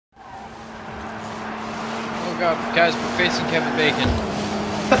god, guys, we're facing Kevin Bacon.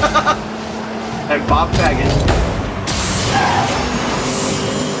 And Bob Faggot.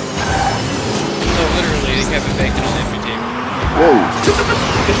 So literally, Kevin Bacon on the team. Whoa.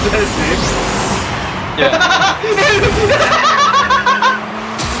 Is that his name? Yeah.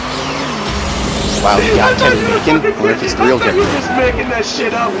 Wow, we got Kevin Bacon. I wonder if it's the real Kevin You're Bacon. just making that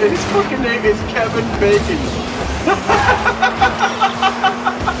shit up. His fucking name is Kevin Bacon.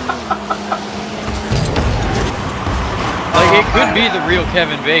 Like, it could be the real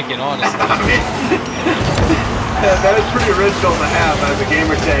Kevin Bacon, honestly. I mean, yeah, that is pretty original to have as a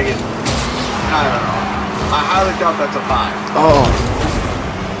gamer tag. And I don't know. I highly doubt that's a 5. Oh.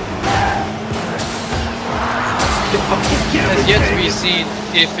 It has yet to be seen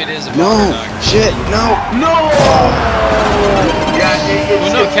if it is a No. bot or not. Shit. No. No! Yeah,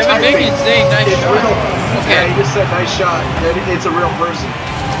 Well, no, Kevin Bacon's saying nice it's shot. real. Okay. Yeah, he just said nice shot. It's a real person.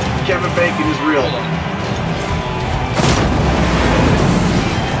 Kevin Bacon is real. Hold on.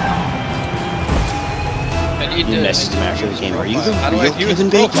 I need You to messaged him after the game. Are you the How do I real view his Kevin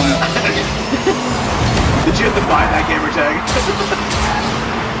Bacon? profile? Did you have to buy that gamer tag?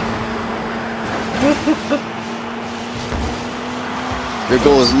 Your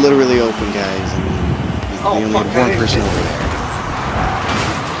goal is literally open, guys. And we only have one person over there.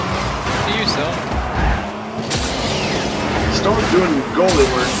 To you, so. Storm's doing goalie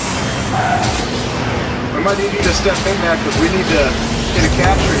work. We might need you to step in that because we need to get a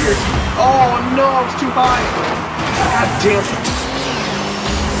capture here. Oh no, it's too high. God damn it.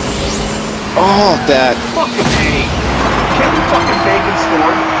 Oh, that. Fucking A. Kevin fucking Bacon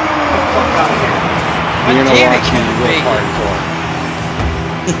scored. Get the fuck out of here. You're gonna damn it, watch me Kevin real Bacon. hardcore.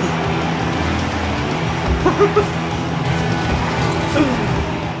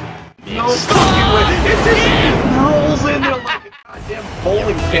 No fucking way. It just rolls in there like a goddamn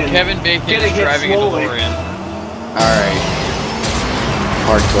bowling pin. And Kevin Bacon Getting is hit driving a slowly. DeLorean. Alright.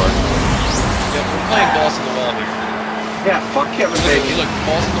 Hardcore. Yep, we're playing balls to the wall here. Yeah, fuck Kevin Literally, Bacon. look,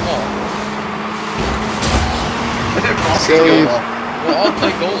 balls to the wall. Save. Well, I'll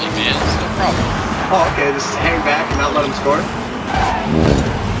play goalie, man. It's no problem. Oh, okay, just hang back and not let him score.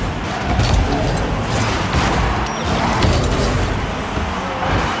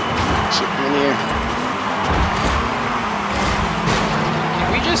 In here. Can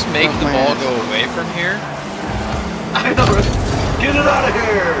we just make the ball go away from here? I know, right? Get it out of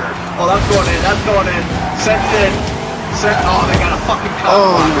here! Oh, that's going in, that's going in. Send it in. Oh, they got a fucking cop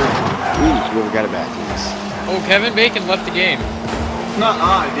Oh, blocker. no. Ooh, whoever got it back. Yes. Oh, Kevin Bacon left the game.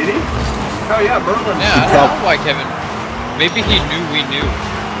 Nuh-uh, did he? Oh yeah, Berlin. Yeah, I don't know why Kevin. Maybe he knew we knew.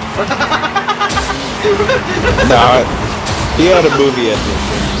 No, he had a movie at this.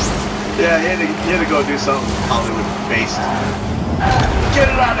 Yeah, he had to go do something Hollywood-based. Get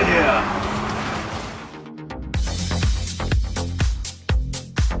it out of here!